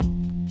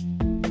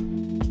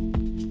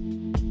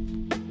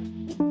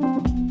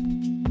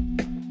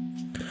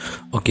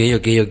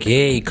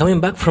Okay. Coming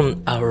back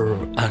from our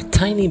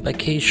tiny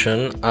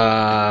vacation,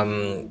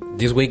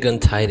 this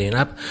weekend tidying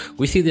up,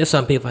 we see the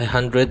S&P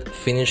 500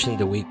 finishing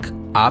the week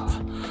up,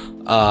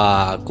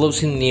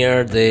 closing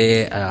near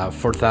the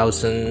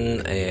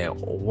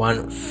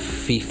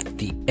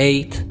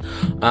 4,158.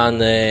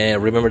 And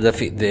remember that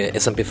the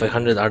S&P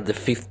 500 are the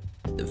fifth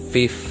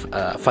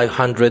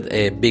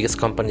 500 biggest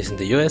companies in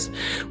the US.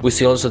 We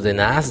see also the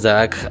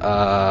Nasdaq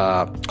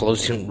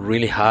closing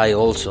really high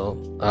also.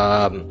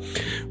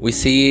 We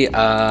see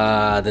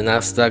the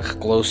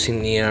Nasdaq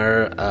closing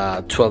near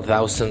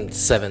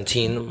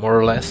 12,017 more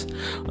or less,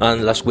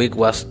 and last week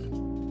was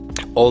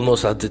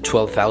almost at the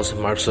 12,000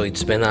 mark. So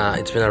it's been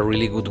a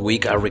really good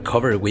week, a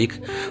recovery week,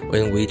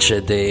 in which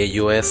the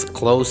US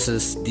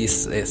closes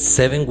this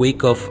 7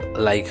 week of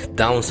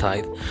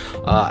downside.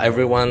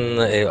 Everyone,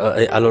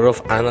 a lot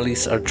of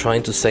analysts are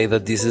trying to say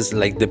that this is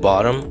like the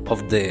bottom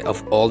of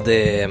all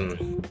the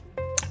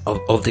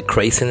of the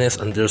craziness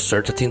and the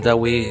uncertainty that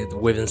we've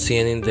been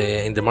seeing in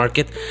the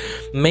market,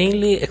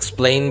 mainly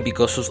explained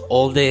because of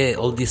all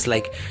this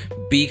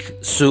big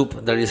soup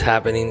that is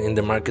happening in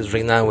the markets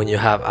right now. When you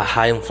have a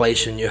high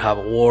inflation, you have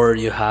war,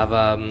 you have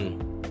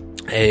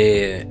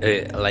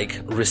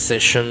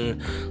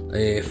recession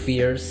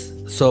fears.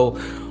 So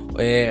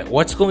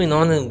what's going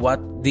on and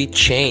what did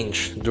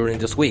change during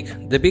this week?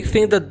 The big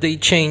thing that they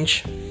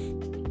change,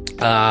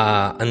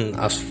 and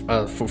as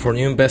for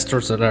new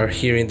investors that are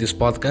hearing this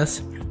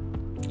podcast,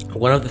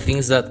 one of the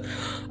things that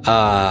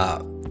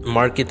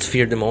markets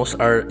fear the most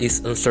is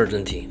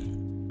uncertainty.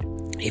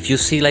 If you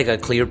see a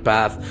clear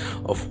path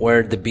of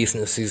where the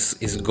business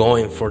is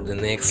going for the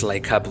next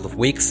couple of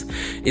weeks,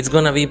 it's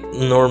gonna be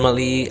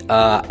normally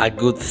a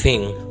good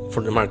thing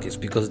for the markets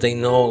because they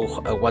know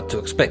what to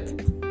expect.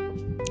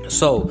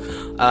 So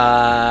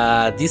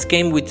this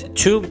came with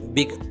two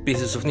big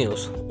pieces of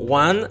news.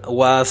 One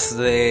was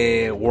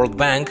the World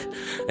Bank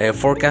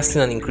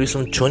forecasting an increase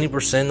of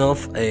 20%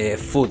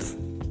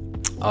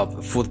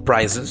 of food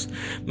prices,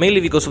 mainly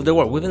because of the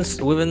war. We've been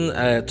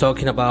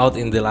talking about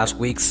in the last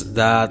weeks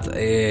that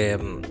the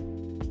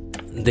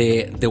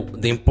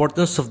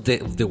importance of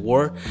the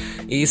war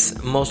is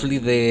mostly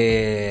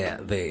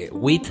the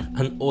wheat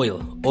and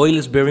oil. Oil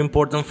is very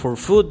important for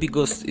food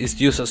because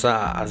it's used as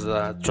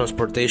a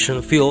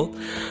transportation fuel,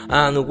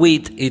 and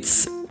wheat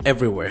it's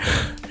everywhere.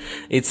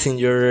 It's in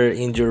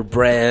your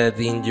bread,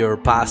 in your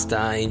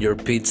pasta, in your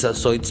pizza.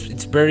 So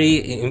it's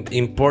very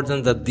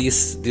important that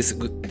this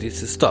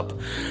stop.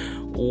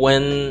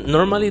 When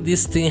normally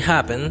this thing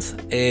happens,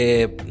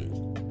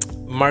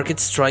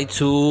 markets try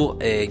to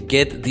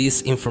get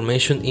this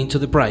information into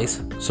the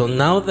price. So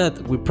now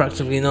that we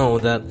practically know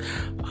that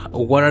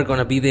what are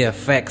gonna be the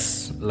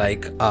effects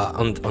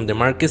on the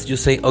markets, you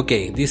say,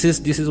 okay, this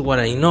is what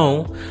I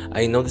know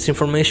this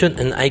information,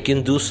 and I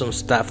can do some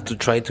stuff to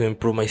try to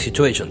improve my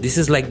situation. This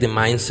is the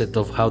mindset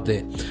of how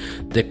the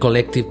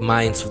collective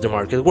minds of the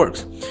market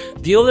works.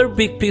 The other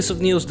big piece of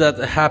news that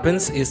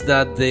happens is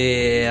that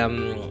the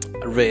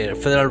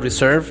Federal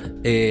Reserve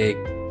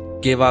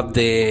gave up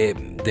the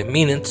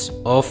minutes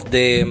of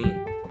the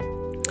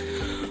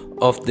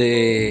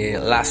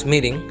last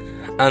meeting,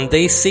 and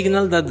they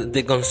signal that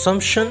the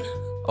consumption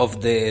of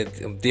the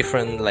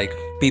different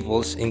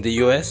peoples in the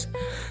US,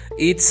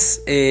 it's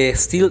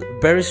still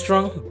very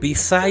strong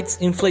besides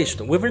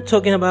inflation. We were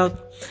talking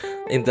about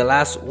in the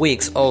last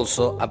weeks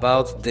also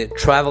about the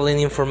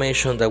traveling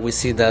information that we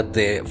see that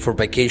for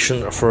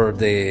vacation for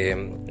the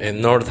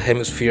North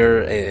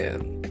Hemisphere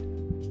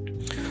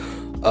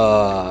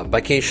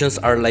vacations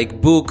are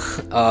book,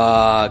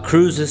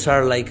 cruises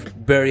are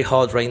very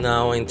hot right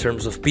now in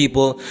terms of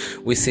people.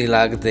 We see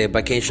the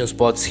vacation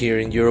spots here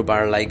in Europe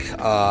are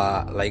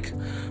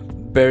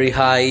very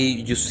high.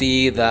 You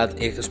see that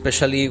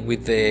especially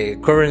with the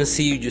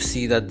currency, you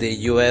see that the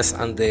US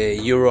and the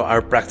euro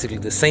are practically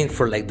the same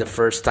for the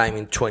first time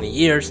in 20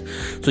 years.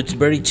 So it's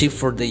very cheap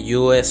for the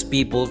US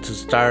people to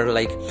start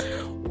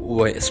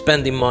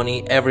spending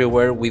money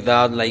everywhere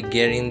without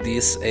getting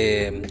this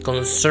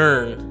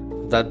concern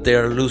that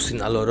they're losing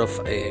a lot of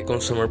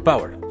consumer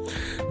power.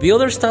 The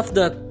other stuff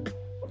that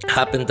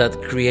happened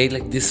that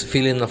create this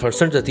feeling of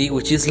uncertainty,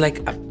 which is a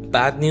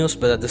bad news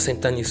but at the same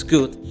time is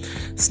good.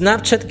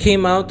 Snapchat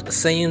came out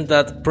saying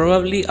that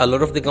probably a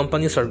lot of the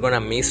companies are gonna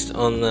miss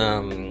on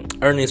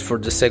earnings for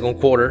the second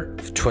quarter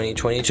of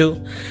 2022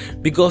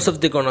 because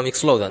of the economic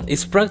slowdown.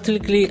 It's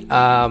practically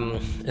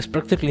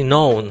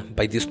known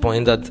by this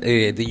point that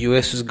the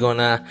US is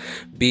gonna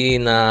be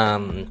in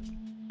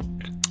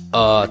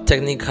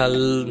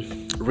technical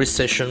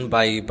recession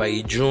by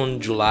June,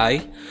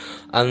 July,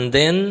 and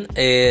then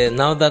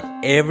now that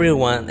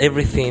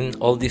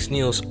all these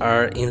news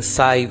are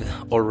inside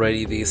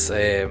already these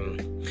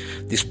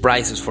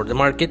prices for the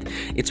market,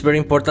 it's very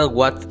important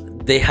what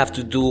they have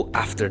to do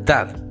after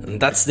that, and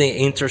that's the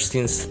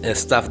interesting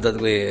stuff that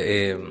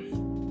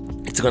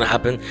it's gonna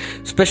happen,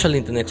 especially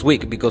in the next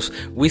week, because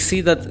we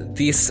see that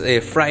this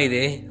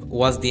Friday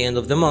was the end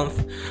of the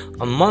month.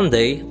 On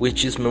Monday,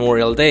 which is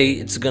Memorial Day,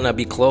 it's gonna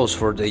be closed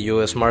for the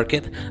US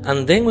market,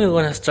 and then we're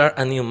gonna start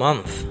a new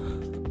month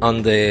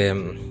on the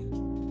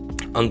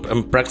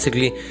on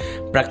practically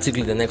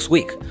the next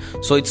week.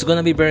 So it's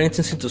gonna be very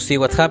interesting to see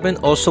what happened.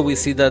 Also, we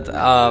see that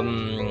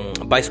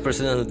Vice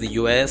President of the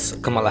U.S.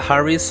 Kamala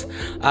Harris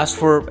asked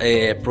for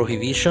a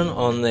prohibition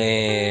on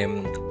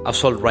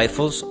assault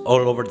rifles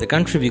all over the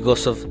country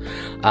because of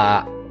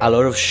a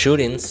lot of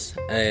shootings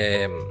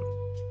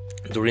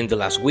during the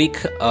last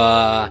week.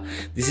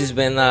 This has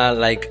been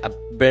like a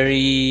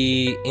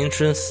very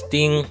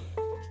interesting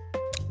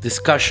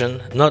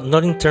discussion,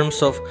 not in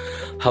terms of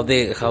how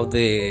the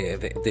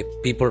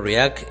people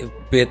react,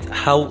 but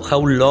how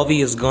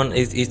lobby is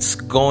it's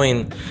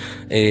going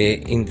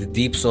in the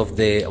deeps of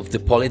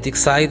the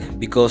politics side,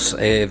 because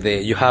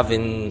you have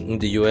in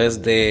the US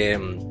the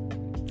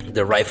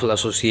Rifle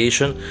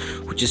Association,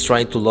 which is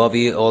trying to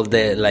lobby all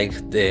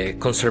the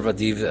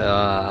conservative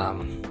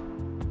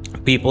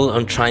people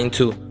on trying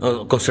to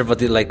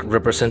conservative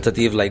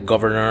representative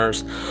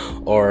governors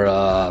or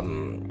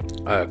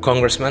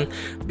congressmen,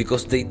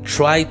 because they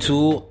try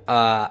to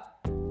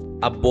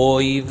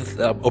avoid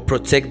or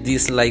protect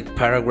this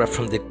paragraph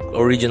from the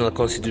original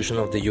constitution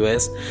of the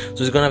US.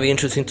 So it's gonna be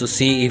interesting to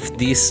see if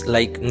these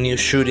new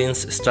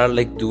shootings start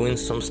doing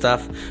some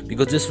stuff,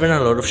 because there's been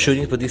a lot of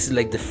shootings, but this is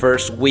the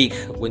first week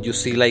when you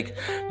see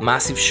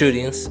massive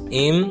shootings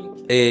in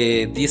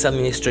this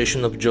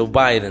administration of Joe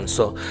Biden.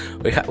 So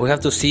we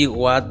have to see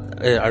what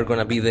are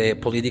gonna be the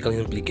political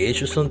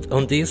implications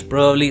on this.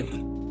 Probably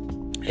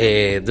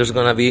there's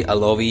gonna be a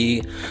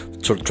lobby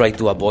to try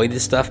to avoid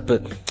this stuff,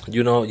 but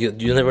you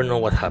never know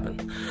what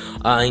happened.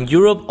 In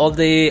Europe, all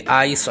the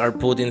eyes are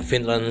put in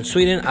Finland and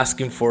Sweden,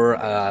 asking for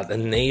the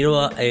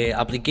NATO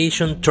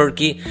application.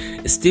 Turkey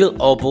is still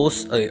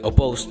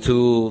opposed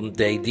to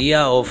the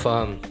idea of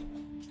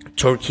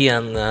Turkey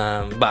and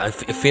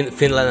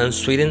Finland and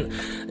Sweden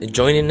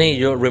joining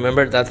NATO.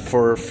 Remember that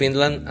for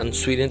Finland and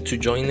Sweden to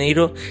join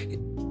NATO,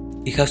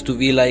 it has to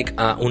be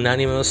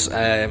unanimous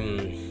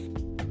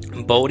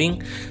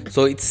voting.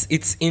 So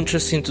it's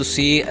interesting to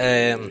see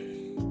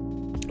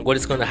what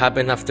is going to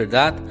happen after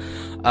that.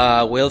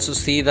 We also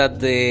see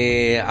that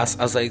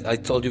as I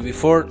told you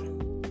before,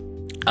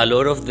 a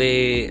lot of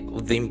the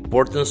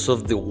importance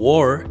of the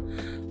war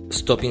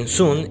stopping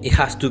soon, it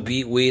has to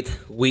be with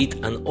wheat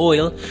and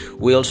oil.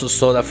 We also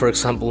saw that, for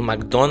example,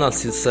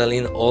 McDonald's is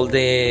selling all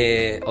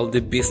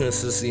the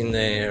businesses in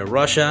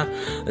Russia.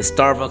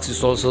 Starbucks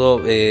is also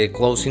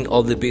closing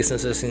all the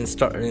businesses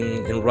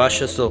in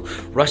Russia. So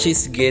Russia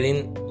is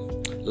getting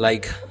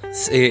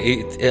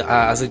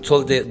as I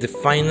told, the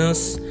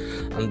finance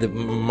and the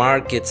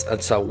markets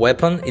as a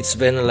weapon. It's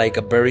been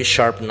a very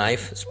sharp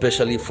knife,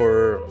 especially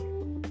for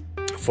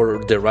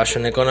the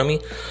Russian economy.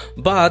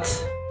 But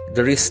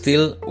there is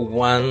still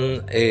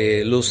one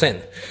loose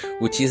end,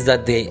 which is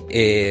that the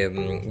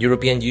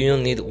European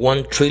Union need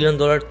 $1 trillion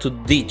to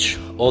ditch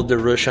all the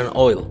Russian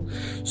oil.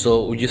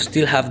 So you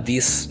still have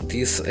this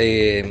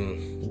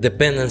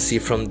dependency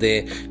from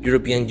the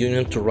European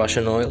Union to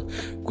Russian oil,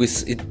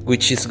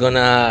 which is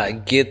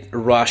gonna get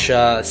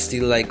Russia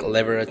still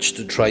leverage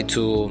to try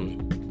to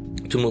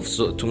move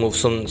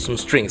some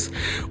strings.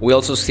 We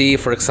also see,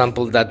 for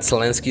example, that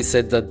Zelensky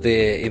said that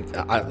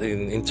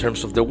in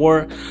terms of the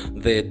war,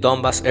 the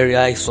Donbas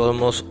area is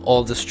almost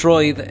all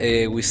destroyed.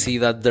 We see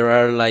that there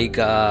are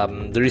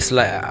there is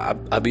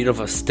a bit of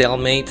a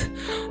stalemate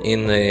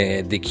in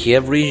the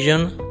Kiev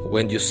region,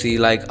 when you see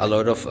a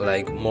lot of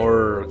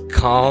more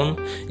calm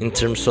in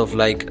terms of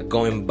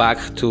going back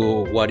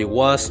to what it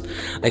was.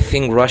 I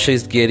think Russia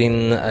is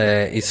getting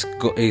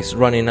is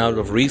running out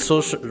of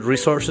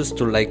resources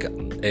to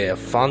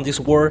fund this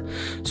war.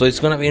 So it's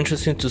gonna be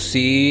interesting to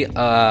see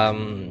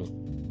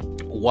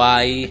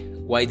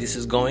why this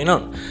is going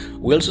on.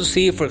 We also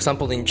see, for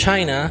example, in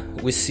China,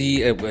 we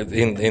see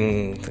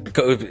in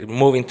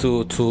moving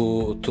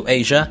to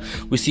Asia,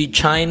 we see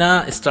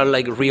China start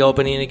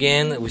reopening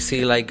again. We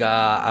see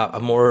a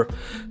more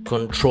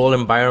controlled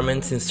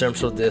environment in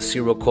terms of the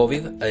zero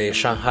COVID.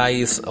 Shanghai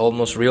is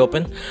almost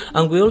reopened,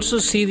 and we also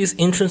see this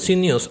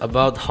interesting news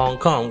about Hong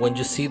Kong, when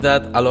you see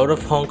that a lot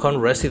of Hong Kong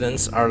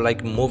residents are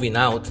moving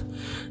out.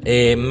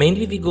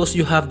 Mainly because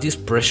you have this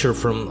pressure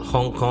from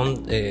Hong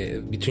Kong,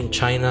 between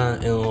China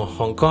and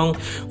Hong Kong.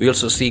 We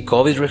also see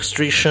COVID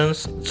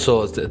restrictions,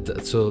 so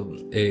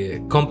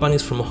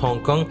companies from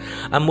Hong Kong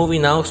are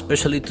moving out,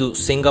 especially to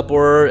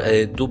Singapore,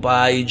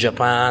 Dubai,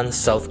 Japan,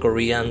 South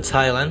Korea, and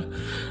Thailand.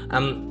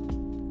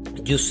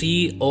 You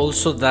see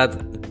also that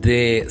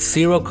the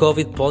zero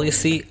COVID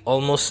policy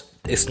almost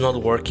is not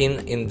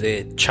working in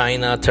the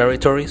China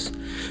territories.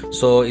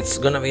 So it's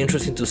gonna be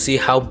interesting to see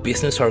how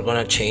business are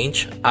gonna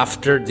change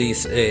after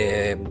this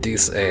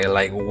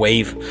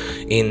wave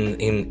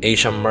in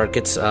Asian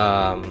markets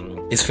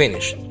is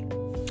finished.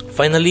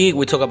 Finally,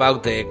 we talk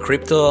about the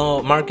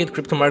crypto market.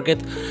 Crypto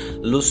market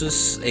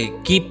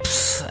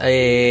keeps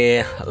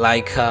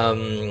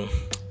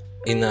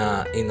in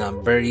a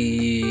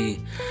very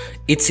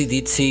itsy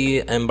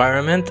bitsy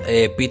environment.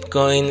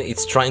 Bitcoin,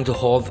 it's trying to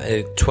hold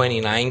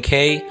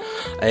 29K,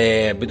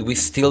 but we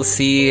still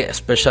see,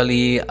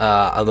 especially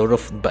a lot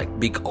of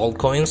big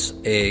altcoins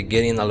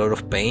getting a lot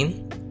of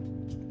pain.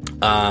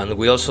 And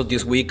we also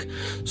this week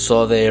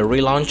saw the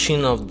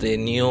relaunching of the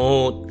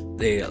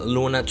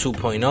Luna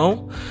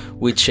 2.0,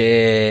 which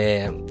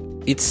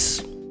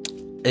it's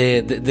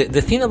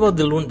the thing about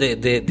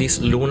this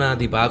Luna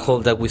debacle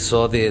that we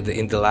saw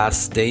in the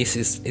last days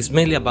is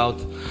mainly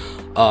about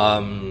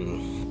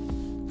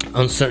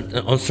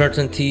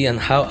uncertainty and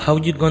how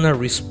you're gonna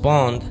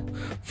respond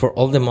for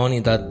all the money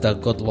that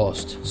got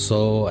lost.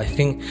 So I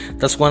think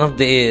that's one of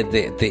the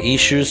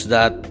issues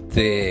that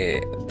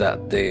the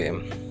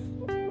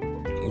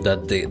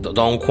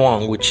Don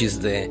Kwon, which is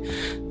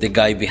the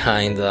guy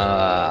behind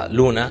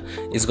Luna,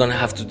 is gonna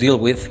have to deal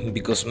with,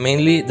 because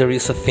mainly there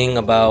is a thing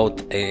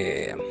about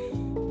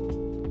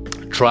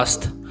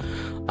trust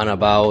and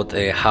about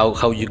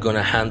how you're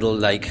gonna handle,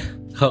 like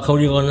how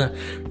you're gonna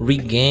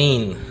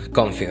regain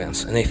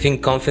confidence. And I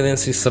think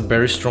confidence is a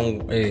very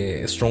strong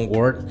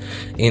word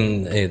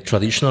in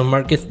traditional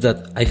markets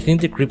that I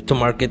think the crypto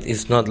market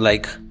is not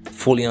like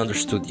fully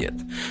understood yet.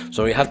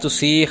 So we have to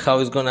see how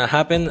it's gonna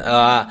happen.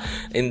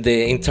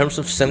 In terms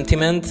of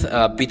sentiment,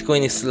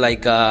 Bitcoin is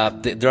like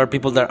there are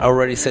people that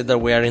already said that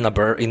we are in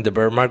the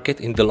bear market,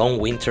 in the long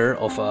winter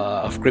of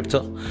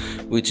crypto,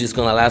 which is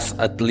gonna last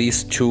at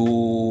least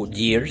 2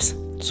 years.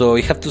 So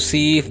we have to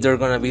see if there are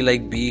gonna be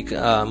like big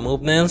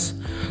movements.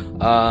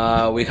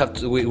 We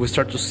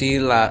start to see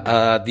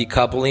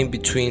decoupling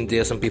between the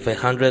S&P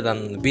 500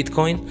 and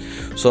Bitcoin.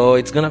 So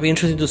it's gonna be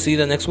interesting to see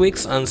the next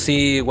weeks and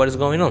see what is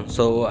going on.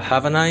 So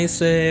have a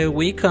nice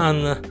week,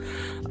 and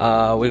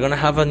we're gonna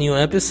have a new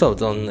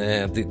episode on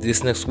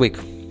this next week.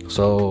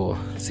 So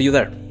see you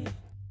there.